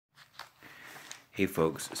Hey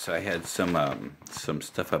folks, so I had some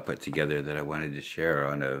stuff I put together that I wanted to share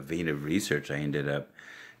on a vein of research I ended up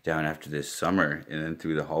down after this summer, and then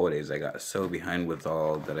through the holidays I got so behind with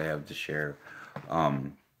all that I have to share.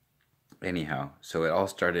 Um, Anyhow, so it all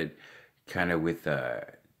started kind of with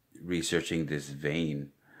researching this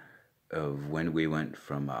vein of when we went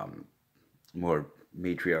from more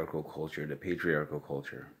matriarchal culture to patriarchal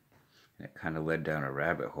culture. And it kind of led down a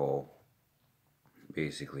rabbit hole,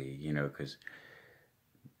 basically, because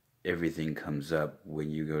everything comes up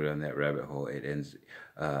when you go down that rabbit hole. It ends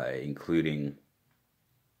including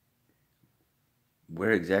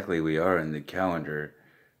where exactly we are in the calendar.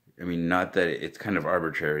 I mean, not that it's kind of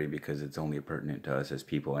arbitrary because it's only pertinent to us as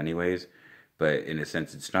people, anyways, but in a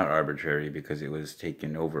sense, it's not arbitrary because it was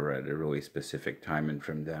taken over at a really specific time, and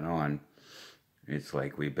from then on, it's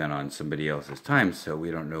like we've been on somebody else's time, so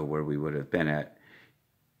we don't know where we would have been at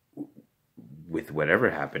with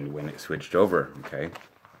whatever happened when it switched over, okay?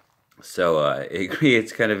 So it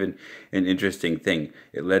creates kind of an interesting thing.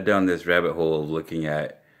 It led down this rabbit hole of looking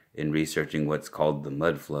at and researching what's called the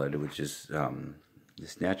mud flood, which is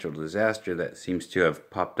this natural disaster that seems to have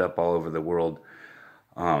popped up all over the world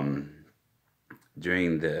um,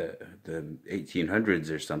 during the 1800s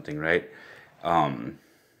or something, right? Um,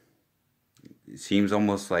 it seems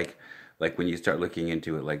almost like when you start looking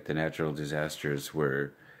into it, like the natural disasters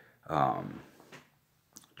were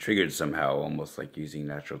triggered somehow, almost like using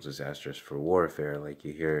natural disasters for warfare. Like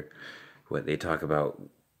you hear what they talk about,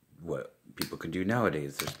 what people can do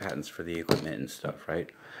nowadays. There's patents for the equipment and stuff, right?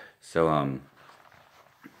 So,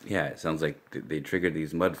 yeah, it sounds like they triggered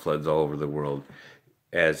these mud floods all over the world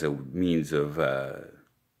as a means of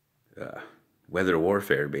weather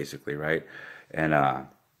warfare, basically, right? And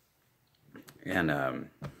and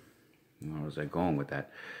where was I going with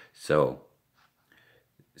that? So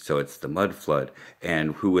so it's the mud flood,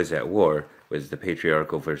 and who was at war was the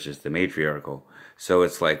patriarchal versus the matriarchal. So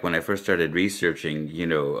it's like when I first started researching,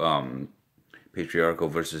 patriarchal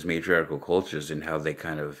versus matriarchal cultures and how they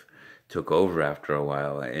kind of took over after a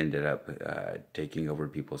while. I ended up taking over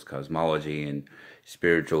people's cosmology and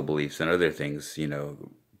spiritual beliefs and other things,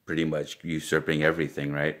 pretty much usurping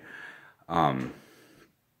everything, right? Um,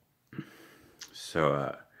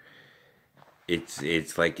 so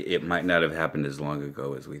it's like it might not have happened as long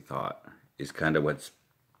ago as we thought. Is kind of what's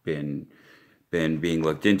been been being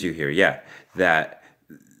looked into here. Yeah, that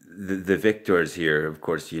the victors here, of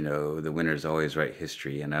course, the winners always write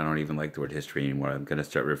history, and I don't even like the word history anymore. I'm going to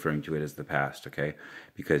start referring to it as the past, okay?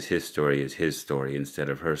 Because his story is his story instead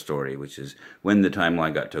of her story, which is when the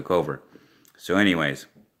timeline got took over. So, anyways,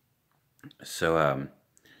 so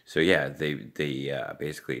so yeah, they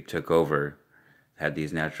basically took over, had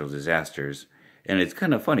these natural disasters, and it's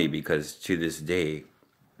kind of funny because to this day,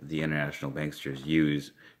 the international banksters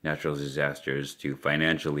use natural disasters to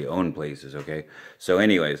financially own places. Okay, so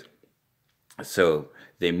anyways, so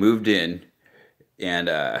they moved in and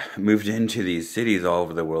moved into these cities all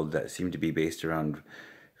over the world that seem to be based around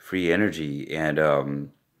free energy and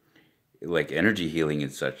like energy healing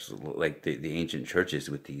and such, like the ancient churches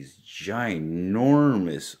with these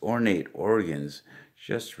ginormous ornate organs,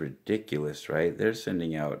 just ridiculous, right? They're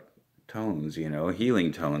sending out tones,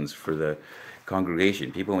 healing tones for the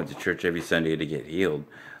congregation. People went to church every Sunday to get healed.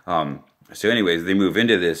 So, anyways, they move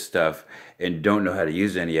into this stuff and don't know how to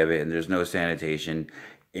use any of it, and there's no sanitation,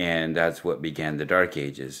 and that's what began the Dark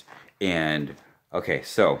Ages. And okay,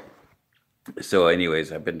 so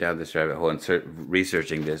anyways, I've been down this rabbit hole and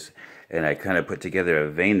researching this, and I kind of put together a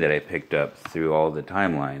vein that I picked up through all the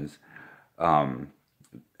timelines. Um,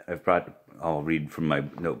 I'll read from my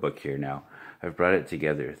notebook here now. I've brought it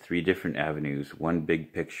together, three different avenues, one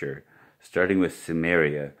big picture, starting with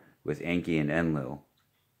Sumeria, with Enki and Enlil,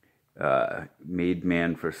 made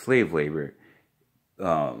man for slave labor.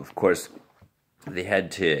 Of course, they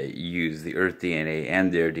had to use the Earth DNA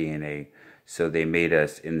and their DNA, so they made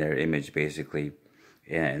us in their image, basically.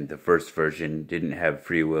 And the first version didn't have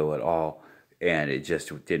free will at all, and it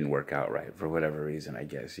just didn't work out right for whatever reason, I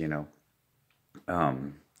guess.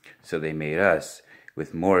 So they made us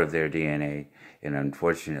with more of their DNA, and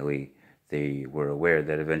unfortunately, they were aware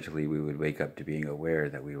that eventually we would wake up to being aware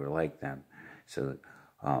that we were like them. So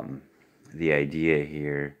um, the idea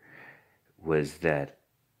here was that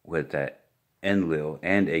Enlil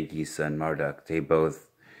and Enki's son Marduk, they both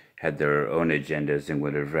had their own agendas and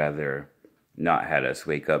would have rather not had us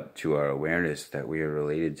wake up to our awareness that we are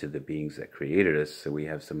related to the beings that created us, so we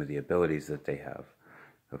have some of the abilities that they have,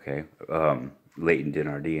 okay, latent in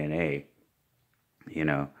our DNA.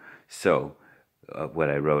 So what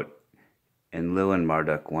I wrote, Enlil and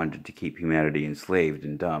Marduk wanted to keep humanity enslaved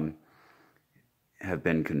and dumb, have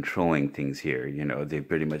been controlling things here. You know, they've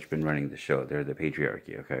pretty much been running the show. They're the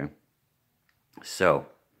patriarchy, okay? So,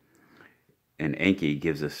 and Enki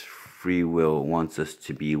gives us free will, wants us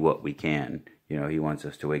to be what we can. You know, he wants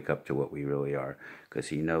us to wake up to what we really are because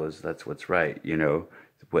he knows that's what's right. You know,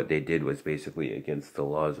 what they did was basically against the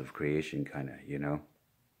laws of creation, kind of, you know.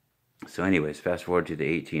 So, anyways, fast forward to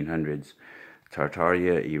the 1800s.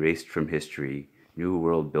 Tartaria erased from history, new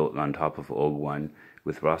world built on top of old one,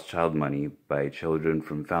 with Rothschild money by children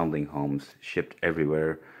from foundling homes shipped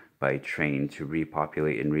everywhere by train to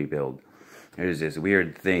repopulate and rebuild. There's this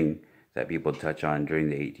weird thing that people touch on during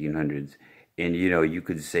the 1800s, and you know, you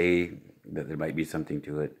could say that there might be something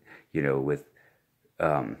to it, you know, with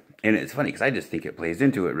and it's funny because I just think it plays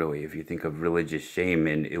into it really. If you think of religious shame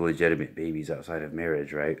and illegitimate babies outside of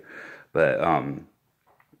marriage, right? But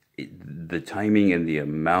the timing and the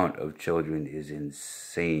amount of children is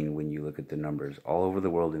insane when you look at the numbers all over the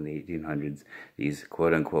world in the 1800s. These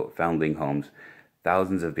quote unquote foundling homes,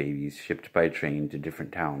 thousands of babies shipped by train to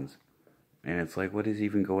different towns. And it's like, what is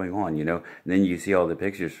even going on, you know? And then you see all the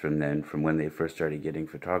pictures from then, from when they first started getting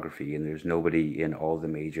photography, and there's nobody in all the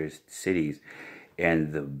major cities.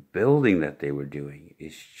 And the building that they were doing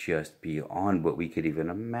is just beyond what we could even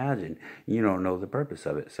imagine. You don't know the purpose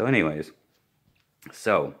of it. So anyways,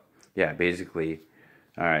 so yeah, basically,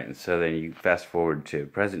 all right. And so then you fast forward to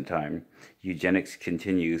present time. Eugenics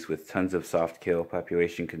continues with tons of soft kill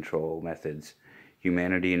population control methods.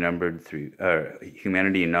 Humanity numbed through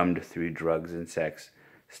drugs and sex.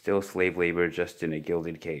 Still slave labor, just in a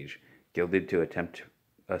gilded cage. Gilded to attempt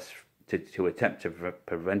to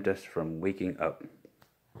prevent us from waking up.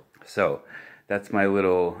 So that's my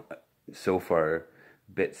little so far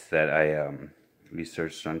bits that I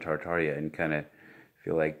researched on Tartaria, and kind of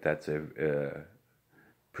feel like that's a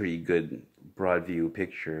pretty good broad view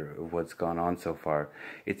picture of what's gone on so far.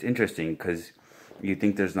 It's interesting because you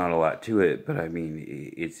think there's not a lot to it, but I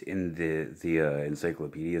mean, it's in the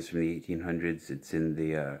encyclopedias from the 1800s. It's in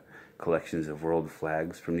the collections of world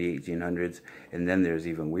flags from the 1800s, and then there's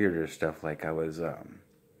even weirder stuff. Like I was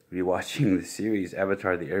rewatching the series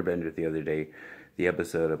Avatar: The Airbender the other day, the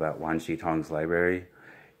episode about Wan Shi Tong's library,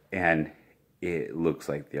 and it looks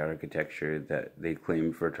like the architecture that they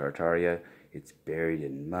claim for Tartaria. It's buried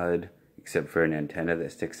in mud, except for an antenna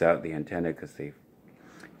that sticks out. The antenna, because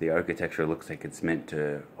the architecture looks like it's meant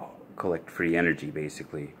to collect free energy,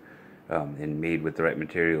 basically, and made with the right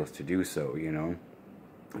materials to do so, you know.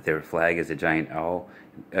 Their flag is a giant owl,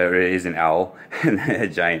 or it is an owl, and a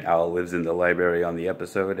giant owl lives in the library on the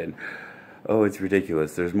episode, and oh, it's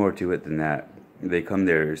ridiculous. There's more to it than that. They come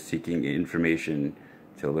there seeking information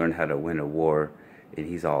to learn how to win a war, and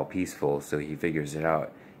he's all peaceful, so he figures it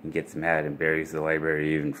out and gets mad and buries the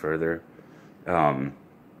library even further.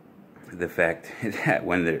 The fact that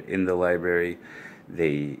when they're in the library,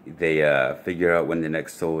 they figure out when the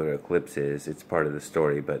next solar eclipse is. It's part of the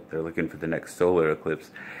story, but they're looking for the next solar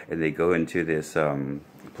eclipse, and they go into this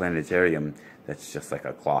planetarium that's just like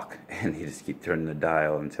a clock, and they just keep turning the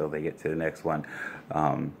dial until they get to the next one.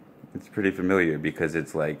 It's pretty familiar because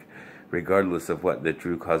it's like, regardless of what the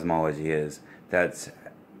true cosmology is, that's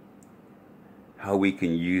how we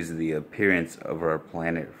can use the appearance of our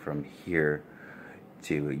planet from here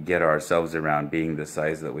to get ourselves around being the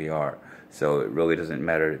size that we are. So it really doesn't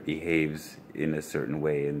matter, it behaves in a certain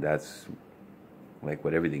way, and that's like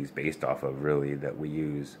what everything's based off of, really, that we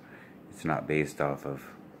use. It's not based off of,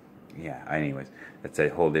 yeah, anyways, that's a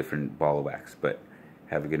whole different ball of wax. But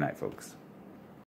have a good night, folks.